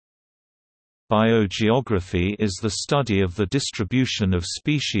Biogeography is the study of the distribution of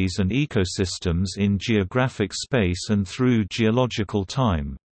species and ecosystems in geographic space and through geological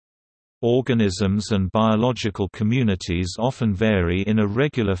time. Organisms and biological communities often vary in a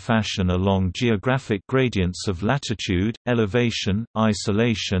regular fashion along geographic gradients of latitude, elevation,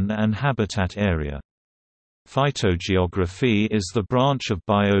 isolation and habitat area. Phytogeography is the branch of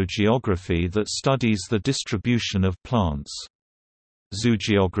biogeography that studies the distribution of plants.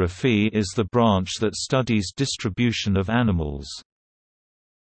 Zoogeography is the branch that studies distribution of animals.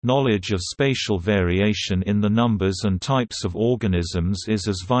 Knowledge of spatial variation in the numbers and types of organisms is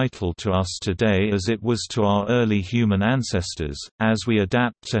as vital to us today as it was to our early human ancestors, as we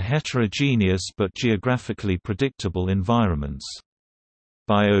adapt to heterogeneous but geographically predictable environments.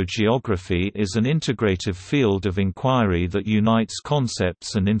 Biogeography is an integrative field of inquiry that unites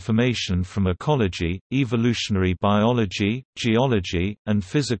concepts and information from ecology, evolutionary biology, geology, and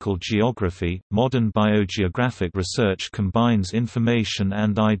physical geography. Modern biogeographic research combines information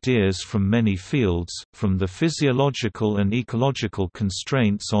and ideas from many fields, from the physiological and ecological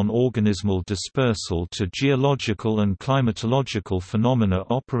constraints on organismal dispersal to geological and climatological phenomena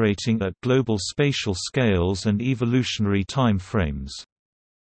operating at global spatial scales and evolutionary time frames.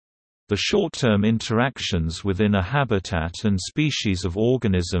 The short-term interactions within a habitat and species of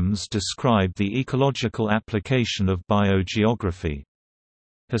organisms describe the ecological application of biogeography.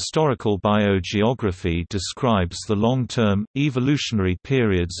 Historical biogeography describes the long-term, evolutionary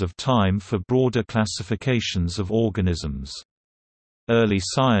periods of time for broader classifications of organisms. Early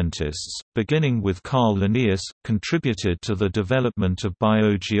scientists, beginning with Carl Linnaeus, contributed to the development of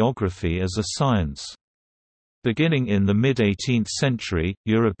biogeography as a science. Beginning in the mid-18th century,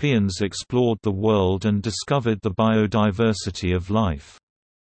 Europeans explored the world and discovered the biodiversity of life.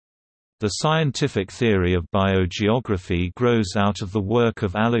 The scientific theory of biogeography grows out of the work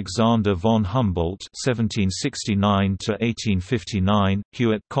of Alexander von Humboldt (1769–1859),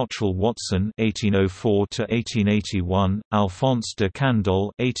 Hewitt Cottrell Watson (1804–1881), Alphonse de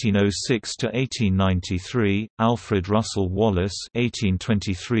Candolle (1806–1893), Alfred Russel Wallace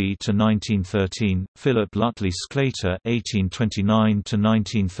 (1823–1913), Philip Lutley Sclater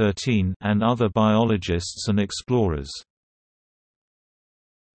 (1829–1913), and other biologists and explorers.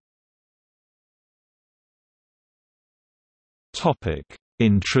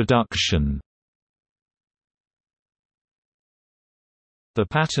 Introduction. The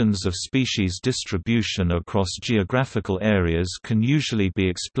patterns of species distribution across geographical areas can usually be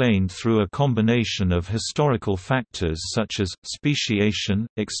explained through a combination of historical factors such as, speciation,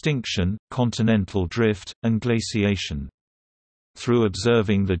 extinction, continental drift, and glaciation. Through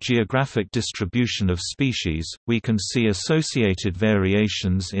observing the geographic distribution of species, we can see associated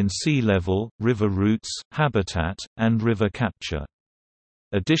variations in sea level, river routes, habitat, and river capture.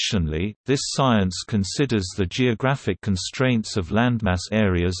 Additionally, this science considers the geographic constraints of landmass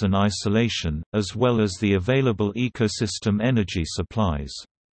areas and isolation, as well as the available ecosystem energy supplies.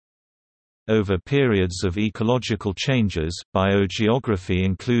 Over periods of ecological changes, biogeography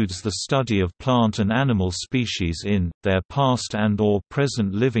includes the study of plant and animal species in, their past and/or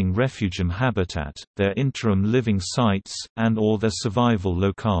present living refugium habitat, their interim living sites, and/or their survival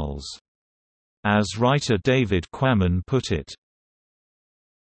locales. As writer David Quammen put it,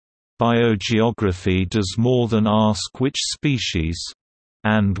 "Biogeography does more than ask which species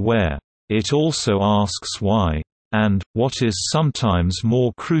and where. It also asks why. And, what is sometimes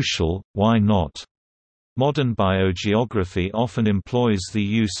more crucial, why not?" Modern biogeography often employs the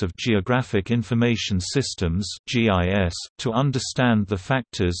use of geographic information systems (GIS) to understand the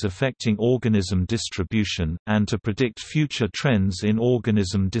factors affecting organism distribution, and to predict future trends in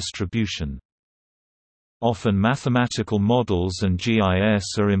organism distribution. Often mathematical models and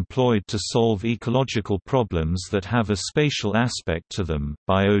GIS are employed to solve ecological problems that have a spatial aspect to them.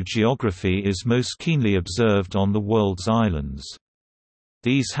 Biogeography is most keenly observed on the world's islands.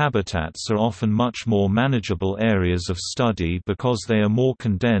 These habitats are often much more manageable areas of study because they are more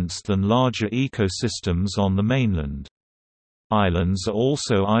condensed than larger ecosystems on the mainland. Islands are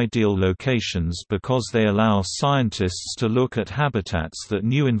also ideal locations because they allow scientists to look at habitats that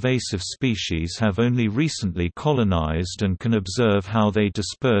new invasive species have only recently colonized and can observe how they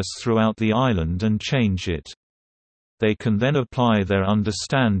disperse throughout the island and change it. They can then apply their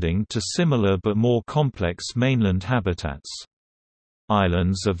understanding to similar but more complex mainland habitats.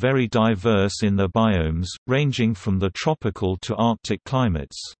 Islands are very diverse in their biomes, ranging from the tropical to Arctic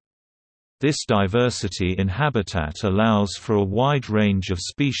climates. This diversity in habitat allows for a wide range of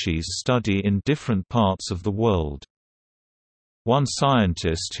species study in different parts of the world. One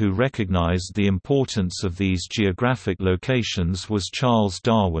scientist who recognized the importance of these geographic locations was Charles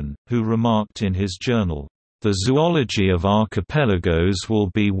Darwin, who remarked in his journal, "The zoology of archipelagos will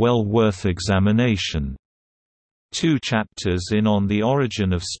be well worth examination." 2 chapters in On the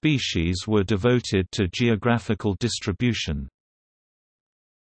Origin of Species were devoted to geographical distribution.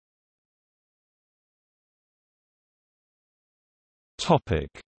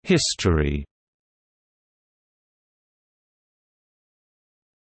 History.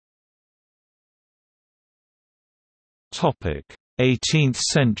 Topic: 18th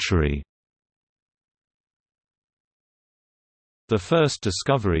century. The first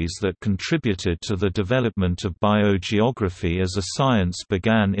discoveries that contributed to the development of biogeography as a science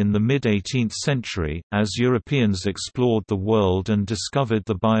began in the mid-18th century, as Europeans explored the world and discovered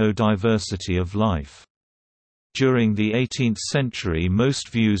the biodiversity of life. During the 18th century, most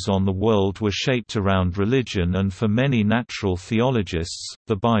views on the world were shaped around religion and, for many natural theologists,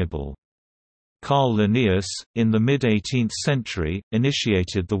 the Bible. Carl Linnaeus, in the mid-18th century,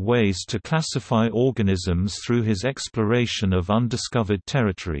 initiated the ways to classify organisms through his exploration of undiscovered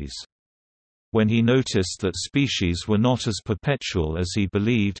territories. When he noticed that species were not as perpetual as he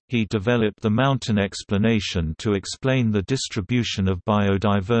believed, he developed the mountain explanation to explain the distribution of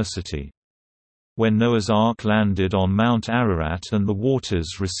biodiversity. When Noah's Ark landed on Mount Ararat and the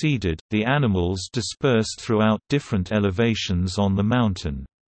waters receded, the animals dispersed throughout different elevations on the mountain.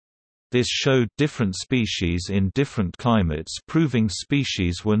 This showed different species in different climates, proving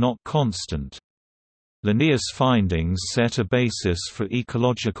species were not constant. Linnaeus' findings set a basis for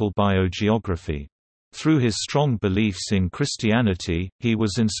ecological biogeography. Through his strong beliefs in Christianity, he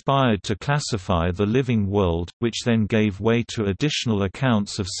was inspired to classify the living world, which then gave way to additional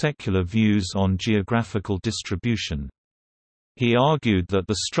accounts of secular views on geographical distribution. He argued that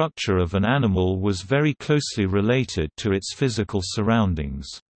the structure of an animal was very closely related to its physical surroundings.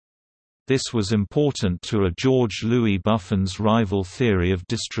 This was important to a George Louis Buffon's rival theory of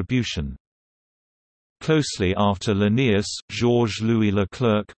distribution. Closely after Linnaeus, Georges Louis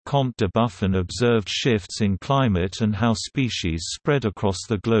Leclerc, Comte de Buffon observed shifts in climate and how species spread across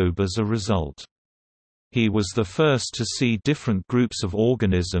the globe as a result. He was the first to see different groups of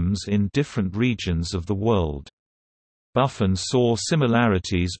organisms in different regions of the world. Buffon saw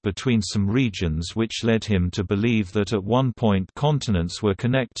similarities between some regions, which led him to believe that at one point continents were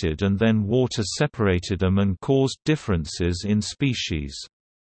connected and then water separated them and caused differences in species.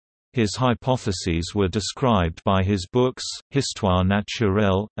 His hypotheses were described by his books, Histoire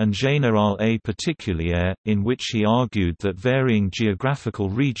naturelle, and Générale et particulière, in which he argued that varying geographical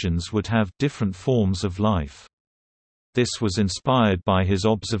regions would have different forms of life. This was inspired by his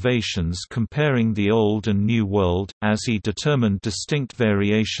observations comparing the Old and New World, as he determined distinct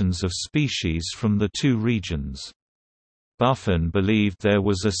variations of species from the two regions. Buffon believed there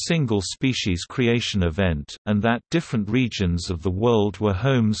was a single species creation event, and that different regions of the world were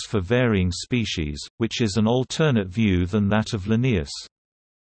homes for varying species, which is an alternate view than that of Linnaeus.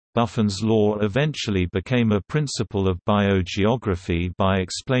 Buffon's law eventually became a principle of biogeography by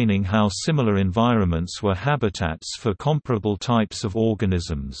explaining how similar environments were habitats for comparable types of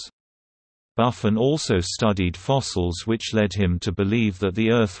organisms. Buffon also studied fossils, which led him to believe that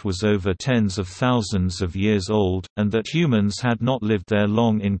the Earth was over tens of thousands of years old, and that humans had not lived there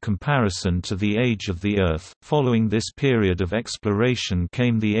long in comparison to the age of the Earth. Following this period of exploration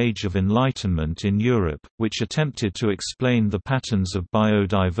came the Age of Enlightenment in Europe, which attempted to explain the patterns of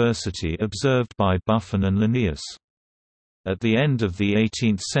biodiversity observed by Buffon and Linnaeus. At the end of the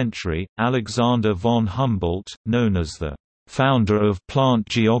 18th century, Alexander von Humboldt, known as the founder of plant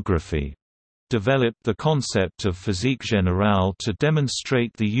geography, developed the concept of physique générale to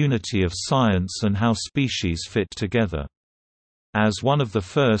demonstrate the unity of science and how species fit together. As one of the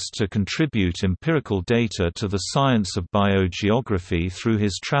first to contribute empirical data to the science of biogeography through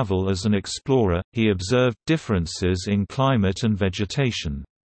his travel as an explorer, he observed differences in climate and vegetation.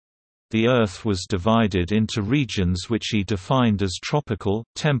 The Earth was divided into regions which he defined as tropical,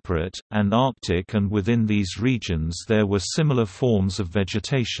 temperate, and Arctic, and within these regions there were similar forms of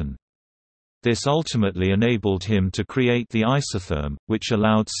vegetation. This ultimately enabled him to create the isotherm, which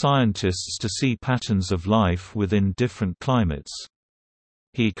allowed scientists to see patterns of life within different climates.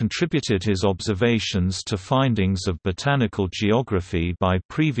 He contributed his observations to findings of botanical geography by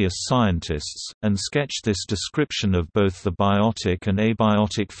previous scientists, and sketched this description of both the biotic and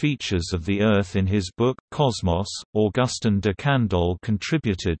abiotic features of the Earth in his book, Cosmos. Augustin de Candolle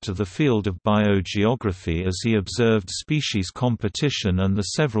contributed to the field of biogeography as he observed species competition and the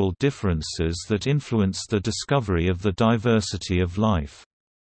several differences that influenced the discovery of the diversity of life.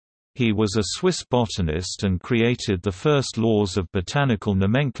 He was a Swiss botanist and created the first laws of botanical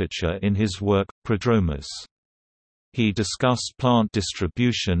nomenclature in his work, Prodromus. He discussed plant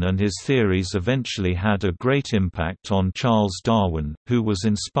distribution, and his theories eventually had a great impact on Charles Darwin, who was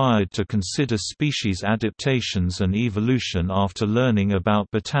inspired to consider species adaptations and evolution after learning about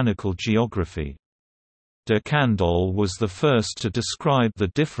botanical geography. De Candolle was the first to describe the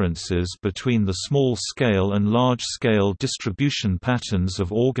differences between the small-scale and large-scale distribution patterns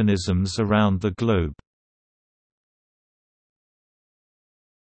of organisms around the globe.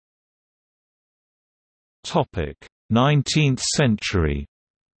 Topic: 19th century.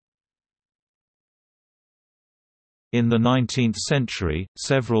 In the 19th century,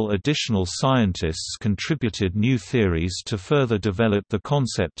 several additional scientists contributed new theories to further develop the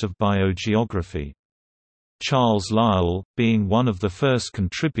concept of biogeography. Charles Lyell, being one of the first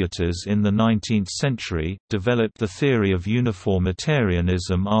contributors in the 19th century, developed the theory of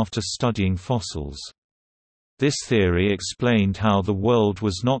uniformitarianism after studying fossils. This theory explained how the world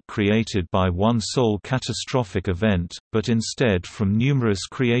was not created by one sole catastrophic event, but instead from numerous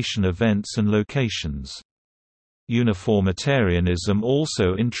creation events and locations. Uniformitarianism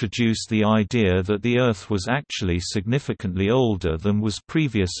also introduced the idea that the Earth was actually significantly older than was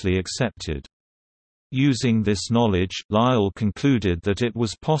previously accepted. Using this knowledge, Lyell concluded that it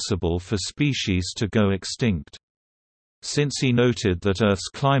was possible for species to go extinct. Since he noted that Earth's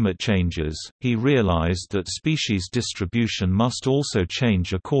climate changes, he realized that species distribution must also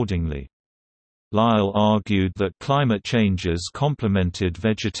change accordingly. Lyell argued that climate changes complemented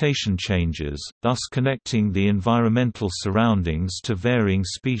vegetation changes, thus connecting the environmental surroundings to varying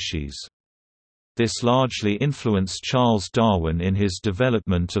species. This largely influenced Charles Darwin in his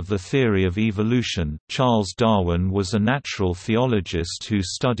development of the theory of evolution. Charles Darwin was a natural theologist who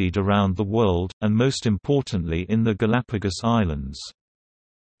studied around the world, and most importantly in the Galapagos Islands.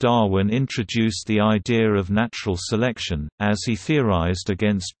 Darwin introduced the idea of natural selection, as he theorized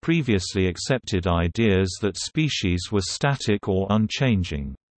against previously accepted ideas that species were static or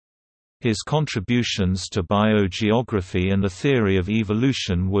unchanging. His contributions to biogeography and the theory of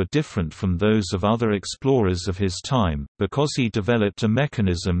evolution were different from those of other explorers of his time, because he developed a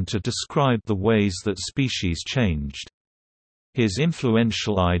mechanism to describe the ways that species changed. His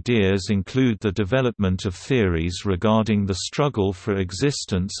influential ideas include the development of theories regarding the struggle for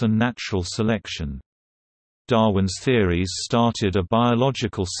existence and natural selection. Darwin's theories started a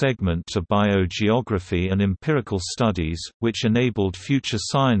biological segment to biogeography and empirical studies, which enabled future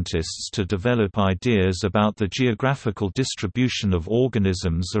scientists to develop ideas about the geographical distribution of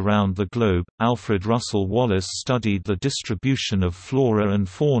organisms around the globe. Alfred Russel Wallace studied the distribution of flora and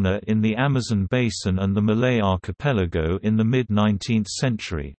fauna in the Amazon basin and the Malay archipelago in the mid-19th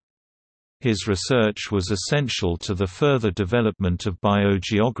century. His research was essential to the further development of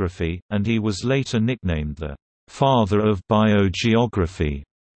biogeography, and he was later nicknamed the "father of biogeography."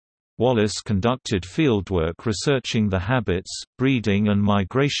 Wallace conducted fieldwork researching the habits, breeding and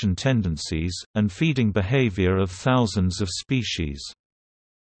migration tendencies, and feeding behavior of thousands of species.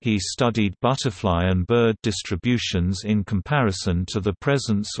 He studied butterfly and bird distributions in comparison to the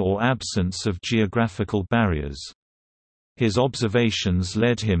presence or absence of geographical barriers. His observations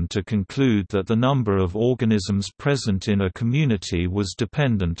led him to conclude that the number of organisms present in a community was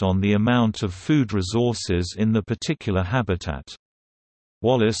dependent on the amount of food resources in the particular habitat.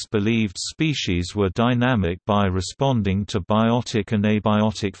 Wallace believed species were dynamic by responding to biotic and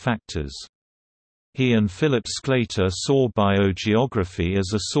abiotic factors. He and Philip Sclater saw biogeography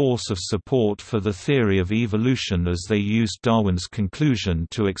as a source of support for the theory of evolution, as they used Darwin's conclusion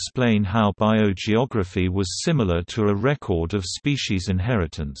to explain how biogeography was similar to a record of species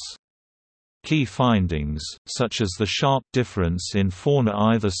inheritance. Key findings, such as the sharp difference in fauna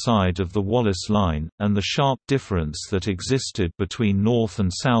either side of the Wallace line, and the sharp difference that existed between North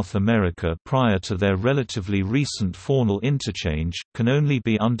and South America prior to their relatively recent faunal interchange, can only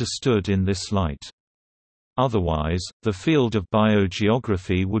be understood in this light. Otherwise, the field of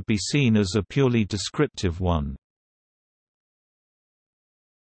biogeography would be seen as a purely descriptive one.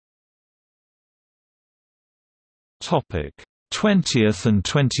 Topic: 20th and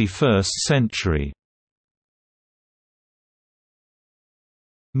 21st century.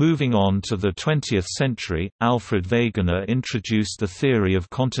 Moving on to the 20th century, Alfred Wegener introduced the theory of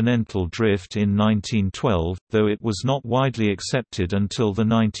continental drift in 1912, though it was not widely accepted until the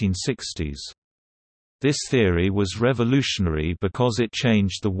 1960s. This theory was revolutionary because it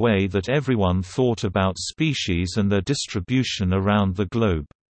changed the way that everyone thought about species and their distribution around the globe.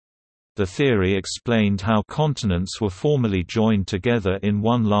 The theory explained how continents were formerly joined together in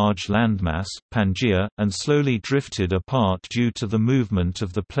one large landmass, Pangaea, and slowly drifted apart due to the movement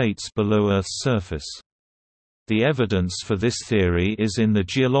of the plates below Earth's surface. The evidence for this theory is in the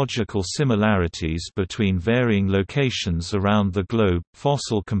geological similarities between varying locations around the globe,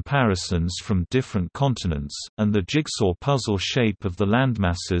 fossil comparisons from different continents, and the jigsaw puzzle shape of the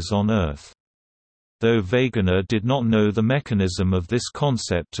landmasses on Earth. Though Wegener did not know the mechanism of this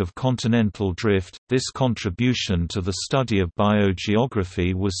concept of continental drift, this contribution to the study of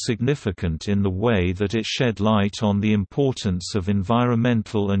biogeography was significant in the way that it shed light on the importance of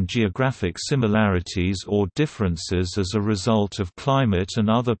environmental and geographic similarities or differences as a result of climate and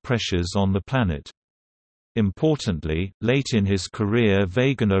other pressures on the planet. Importantly, late in his career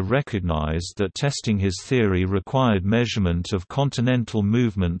Wegener recognized that testing his theory required measurement of continental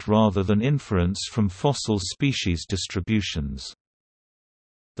movement rather than inference from fossil species distributions.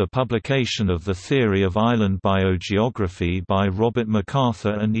 The publication of The Theory of Island Biogeography by Robert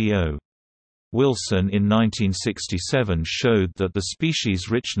MacArthur and E.O. Wilson in 1967 showed that the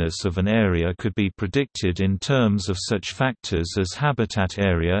species richness of an area could be predicted in terms of such factors as habitat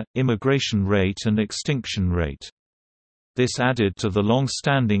area, immigration rate and extinction rate. This added to the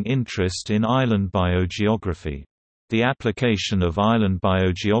long-standing interest in island biogeography. The application of island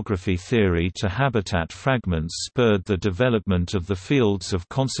biogeography theory to habitat fragments spurred the development of the fields of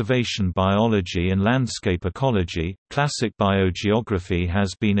conservation biology and landscape ecology. Classic biogeography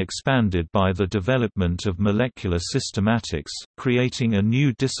has been expanded by the development of molecular systematics, creating a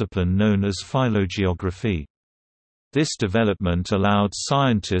new discipline known as phylogeography. This development allowed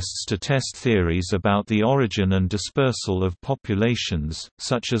scientists to test theories about the origin and dispersal of populations,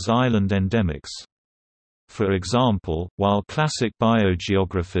 such as island endemics. For example, while classic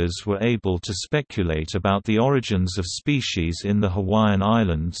biogeographers were able to speculate about the origins of species in the Hawaiian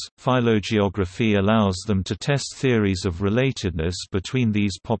Islands, phylogeography allows them to test theories of relatedness between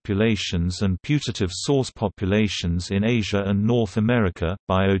these populations and putative source populations in Asia and North America.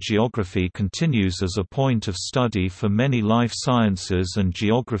 Biogeography continues as a point of study for many life sciences and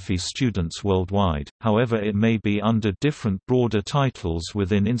geography students worldwide, however, it may be under different broader titles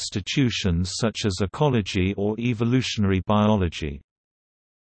within institutions such as ecology or evolutionary biology.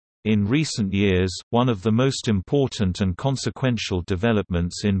 In recent years, one of the most important and consequential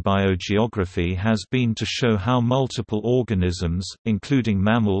developments in biogeography has been to show how multiple organisms, including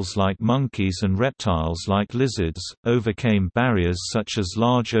mammals like monkeys and reptiles like lizards, overcame barriers such as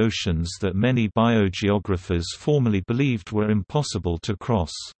large oceans that many biogeographers formerly believed were impossible to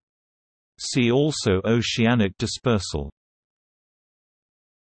cross. See also oceanic dispersal.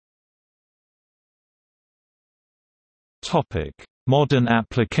 Modern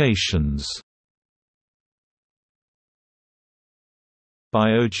applications.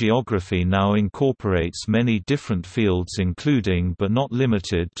 Biogeography now incorporates many different fields including but not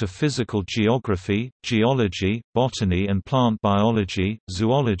limited to physical geography, geology, botany and plant biology,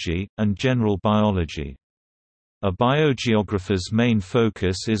 zoology, and general biology. A biogeographer's main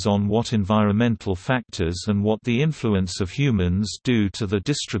focus is on what environmental factors and what the influence of humans do to the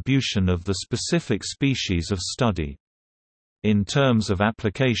distribution of the specific species of study. In terms of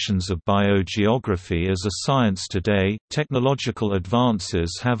applications of biogeography as a science today, technological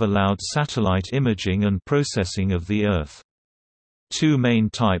advances have allowed satellite imaging and processing of the Earth. Two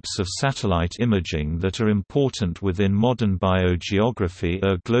main types of satellite imaging that are important within modern biogeography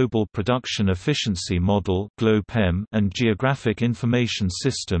are Global Production Efficiency Model and Geographic Information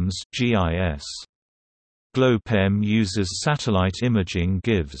Systems (GIS). GLOPEM uses satellite imaging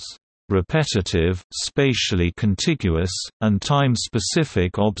gives repetitive, spatially contiguous, and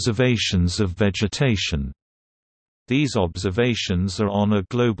time-specific observations of vegetation. These observations are on a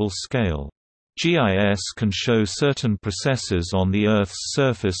global scale. GIS can show certain processes on the Earth's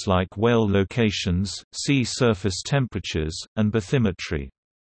surface like whale locations, sea surface temperatures, and bathymetry.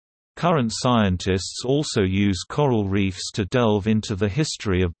 Current scientists also use coral reefs to delve into the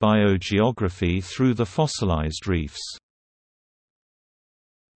history of biogeography through the fossilized reefs.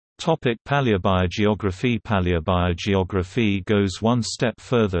 Paleobiogeography. Paleobiogeography goes one step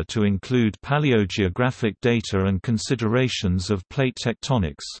further to include paleogeographic data and considerations of plate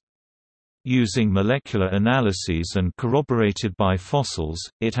tectonics. Using molecular analyses and corroborated by fossils,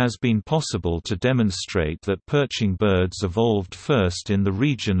 it has been possible to demonstrate that perching birds evolved first in the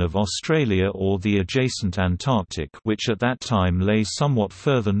region of Australia or the adjacent Antarctic, which at that time lay somewhat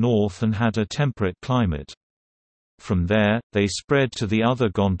further north and had a temperate climate. From there, they spread to the other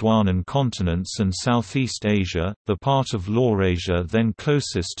Gondwanan continents and Southeast Asia, the part of Laurasia then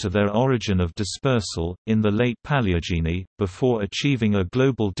closest to their origin of dispersal, in the late Paleogene, before achieving a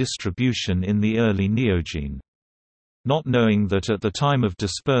global distribution in the early Neogene. Not knowing that at the time of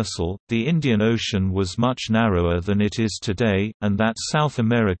dispersal, the Indian Ocean was much narrower than it is today, and that South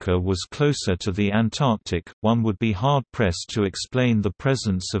America was closer to the Antarctic, one would be hard-pressed to explain the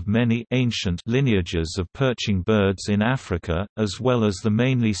presence of many ancient lineages of perching birds in Africa, as well as the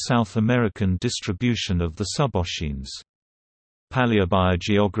mainly South American distribution of the suboceans.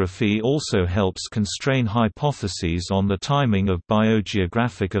 Paleobiogeography also helps constrain hypotheses on the timing of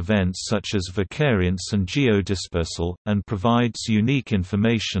biogeographic events such as vicariance and geodispersal, and provides unique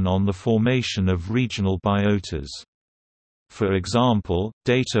information on the formation of regional biotas. For example,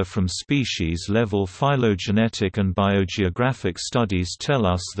 data from species-level phylogenetic and biogeographic studies tell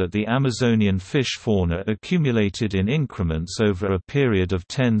us that the Amazonian fish fauna accumulated in increments over a period of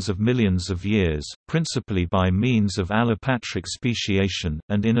tens of millions of years, principally by means of allopatric speciation,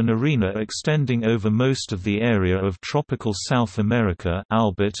 and in an arena extending over most of the area of tropical South America.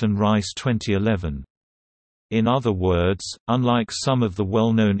 Albert and Rice 2011. In other words, unlike some of the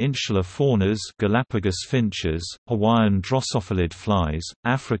well-known insular faunas, Galapagos finches, Hawaiian drosophilid flies,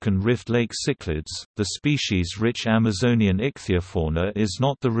 African rift lake cichlids, the species-rich Amazonian ichthyofauna is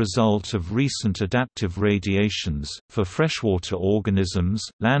not the result of recent adaptive radiations. For freshwater organisms,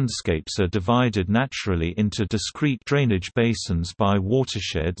 landscapes are divided naturally into discrete drainage basins by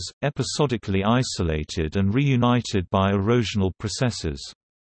watersheds, episodically isolated and reunited by erosional processes.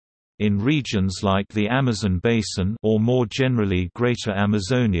 In regions like the Amazon Basin or more generally Greater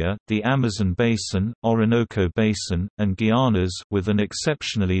Amazonia, the Amazon Basin, Orinoco Basin, and Guianas with an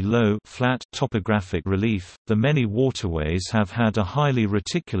exceptionally low flat topographic relief, the many waterways have had a highly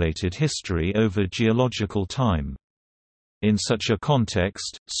reticulated history over geological time. In such a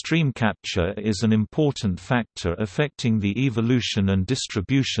context, stream capture is an important factor affecting the evolution and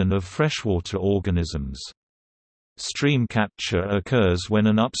distribution of freshwater organisms. Stream capture occurs when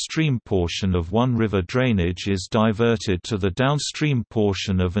an upstream portion of one river drainage is diverted to the downstream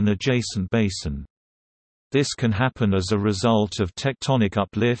portion of an adjacent basin. This can happen as a result of tectonic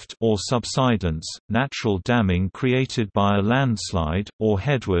uplift or subsidence, natural damming created by a landslide, or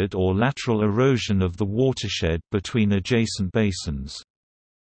headward or lateral erosion of the watershed between adjacent basins.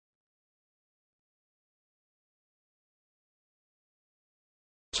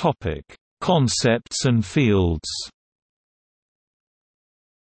 Concepts and fields.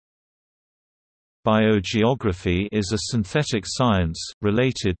 Biogeography is a synthetic science,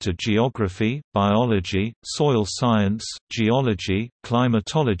 related to geography, biology, soil science, geology,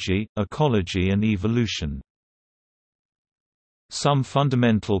 climatology, ecology and evolution. Some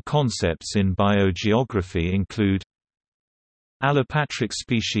fundamental concepts in biogeography include allopatric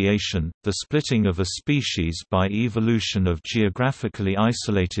speciation, the splitting of a species by evolution of geographically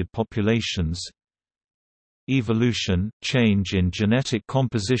isolated populations. Evolution, change in genetic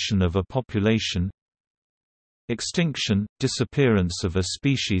composition of a population. Extinction, disappearance of a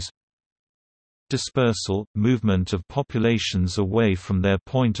species. Dispersal, movement of populations away from their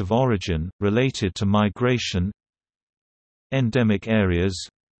point of origin, related to migration. Endemic areas.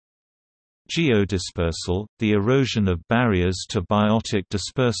 Geodispersal, the erosion of barriers to biotic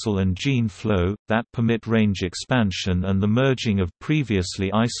dispersal and gene flow, that permit range expansion and the merging of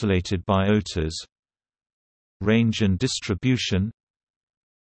previously isolated biotas. Range and distribution.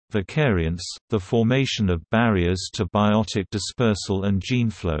 Vicariance, the formation of barriers to biotic dispersal and gene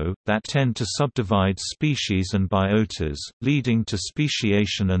flow, that tend to subdivide species and biotas, leading to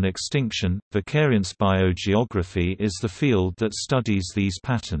speciation and extinction. Vicariance biogeography is the field that studies these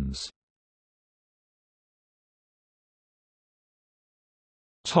patterns.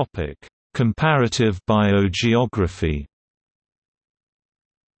 Comparative biogeography.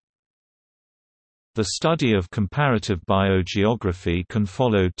 The study of comparative biogeography can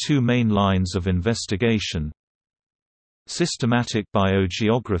follow two main lines of investigation. Systematic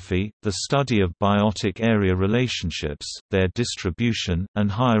biogeography, the study of biotic area relationships, their distribution,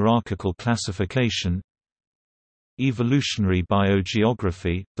 and hierarchical classification. Evolutionary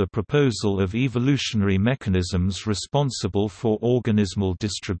biogeography, the proposal of evolutionary mechanisms responsible for organismal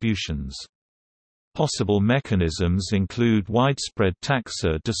distributions. Possible mechanisms include widespread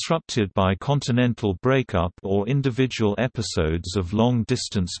taxa disrupted by continental breakup or individual episodes of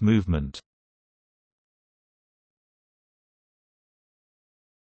long-distance movement.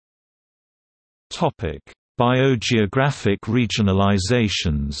 Biogeographic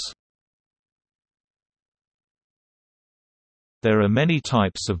regionalisations. There are many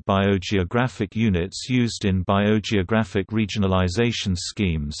types of biogeographic units used in biogeographic regionalization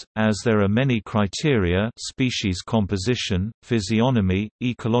schemes, as there are many criteria: species composition, physiognomy,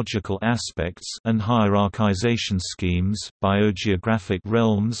 ecological aspects, and hierarchization schemes, biogeographic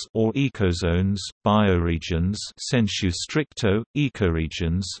realms or ecozones, bioregions sensu stricto,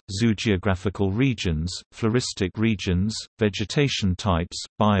 ecoregions, zoogeographical regions, floristic regions, vegetation types,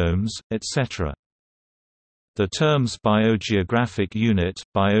 biomes, etc. The terms biogeographic unit,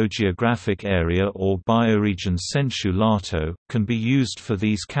 biogeographic area or bioregion sensu lato, can be used for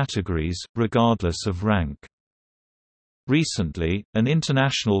these categories, regardless of rank. Recently, an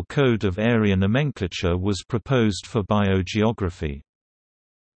international code of area nomenclature was proposed for biogeography.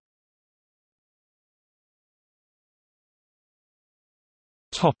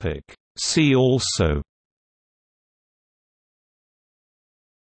 See also: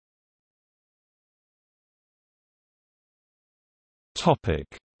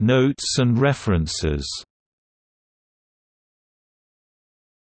 Notes and references.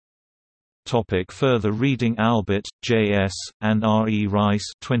 Further reading: Albert, J.S., and R. E.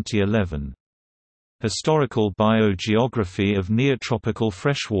 Rice 2011. Historical Biogeography of Neotropical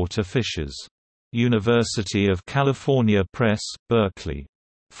Freshwater Fishes. University of California Press, Berkeley.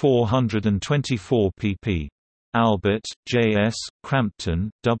 424 pp. Albert, J.S.,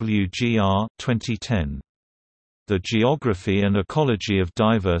 Crampton, W.G.R. 2010. The Geography and Ecology of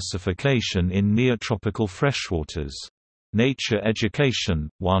Diversification in Neotropical Freshwaters. Nature Education,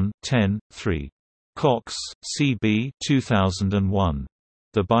 1, 10, 3. Cox, C.B. 2001.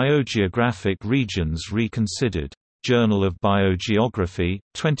 The Biogeographic Regions Reconsidered. Journal of Biogeography,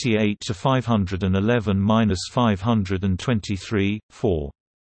 28-511-523, 4.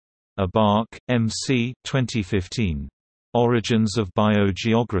 Abark, M.C. 2015. Origins of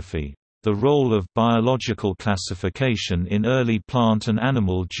Biogeography. The Role of Biological Classification in Early Plant and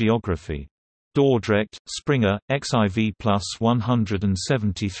Animal Geography. Dordrecht, Springer, XIV plus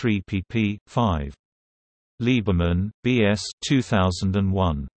 173 pp. 5. Lieberman, B.S.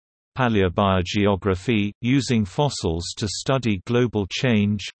 2001. Paleobiogeography, Using Fossils to Study Global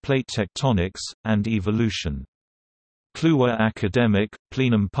Change, Plate Tectonics, and Evolution. Kluwer Academic,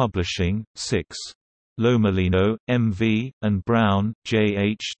 Plenum Publishing, 6. Lomolino, M.V., and Brown,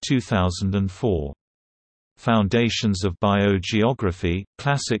 J.H. 2004. Foundations of Biogeography,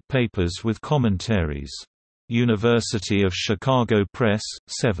 Classic Papers with Commentaries. University of Chicago Press,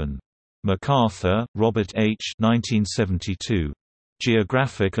 7. MacArthur, Robert H. 1972.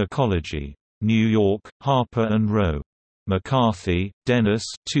 Geographic Ecology. New York, Harper & Row. McCarthy, Dennis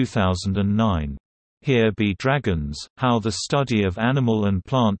 2009. Here Be Dragons, How the Study of Animal and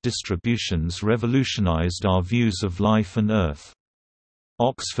Plant Distributions Revolutionized Our Views of Life and Earth.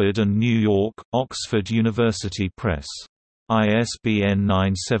 Oxford and New York, Oxford University Press. ISBN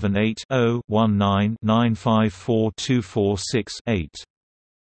 978-0-19-954246-8.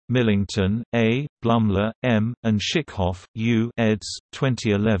 Millington, A., Blumler, M., and Schickhoff, U. eds.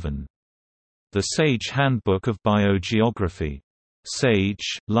 2011. The Sage Handbook of Biogeography.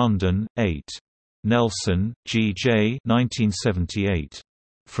 Sage, London, 8. Nelson, G. J. 1978.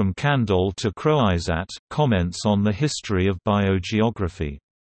 From Candolle to Croizat, Comments on the History of Biogeography.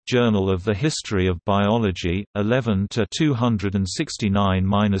 Journal of the History of Biology,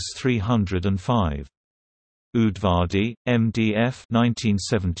 11-269-305. Udvardi, M.D.F.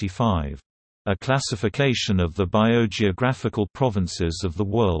 1975. A Classification of the Biogeographical Provinces of the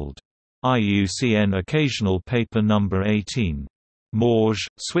World. IUCN Occasional Paper No. 18. Morges,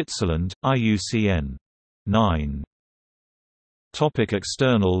 Switzerland, IUCN. 9.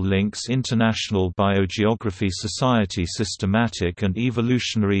 External links: International Biogeography Society, Systematic and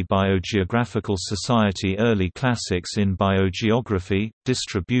Evolutionary Biogeographical Society, Early Classics in Biogeography,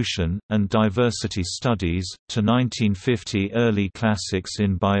 Distribution, and Diversity Studies, to 1950, Early Classics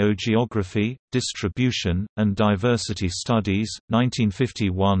in Biogeography, Distribution, and Diversity Studies,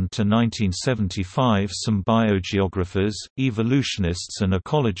 1951 to 1975. Some biogeographers, evolutionists and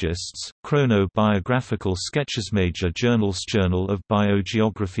ecologists, Chrono-Biographical Sketches. Major journals. Journal of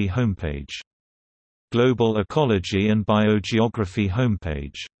Biogeography homepage. Global Ecology and Biogeography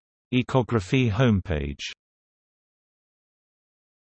homepage. Ecography homepage.